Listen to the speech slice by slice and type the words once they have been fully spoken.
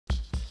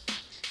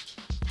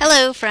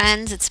Hello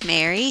friends, it's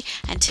Mary,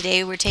 and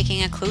today we're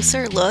taking a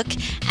closer look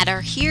at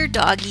our Here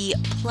Doggy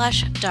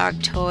plush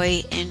dog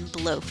toy in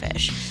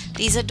Blowfish.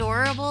 These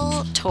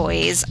adorable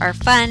toys are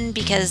fun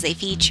because they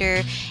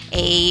feature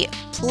a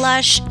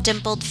plush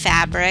dimpled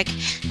fabric,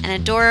 an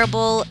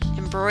adorable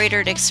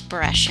embroidered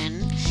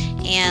expression,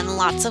 and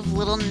lots of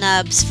little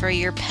nubs for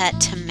your pet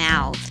to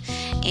mouth.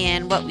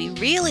 And what we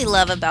really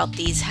love about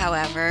these,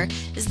 however,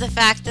 is the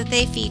fact that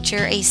they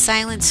feature a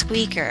silent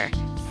squeaker,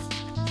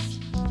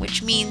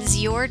 which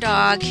means your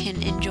dog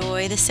can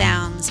enjoy the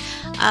sounds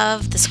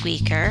of the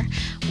squeaker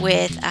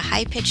with a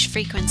high-pitched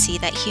frequency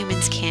that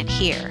humans can't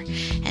hear.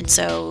 And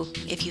so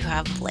if you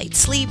have light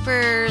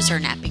sleepers or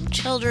napping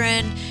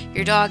children,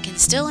 your dog can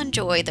still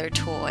enjoy their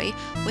toy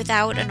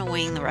without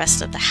annoying the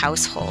rest of the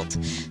household.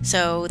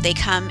 So they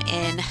come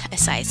in a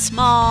size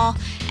small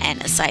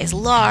and a size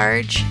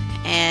large,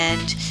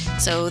 and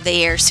so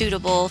they are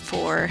suitable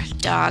for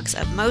dogs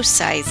of most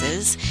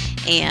sizes,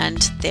 and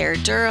they're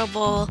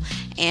durable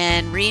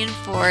and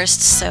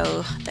reinforced,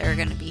 so they're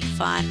going to be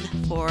fun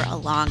for a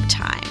long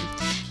time.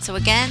 So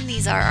again,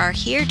 these are our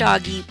Here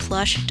Doggy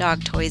plush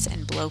dog toys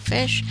in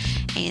Blowfish,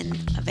 and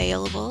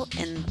available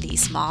in the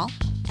small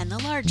and the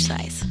large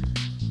size.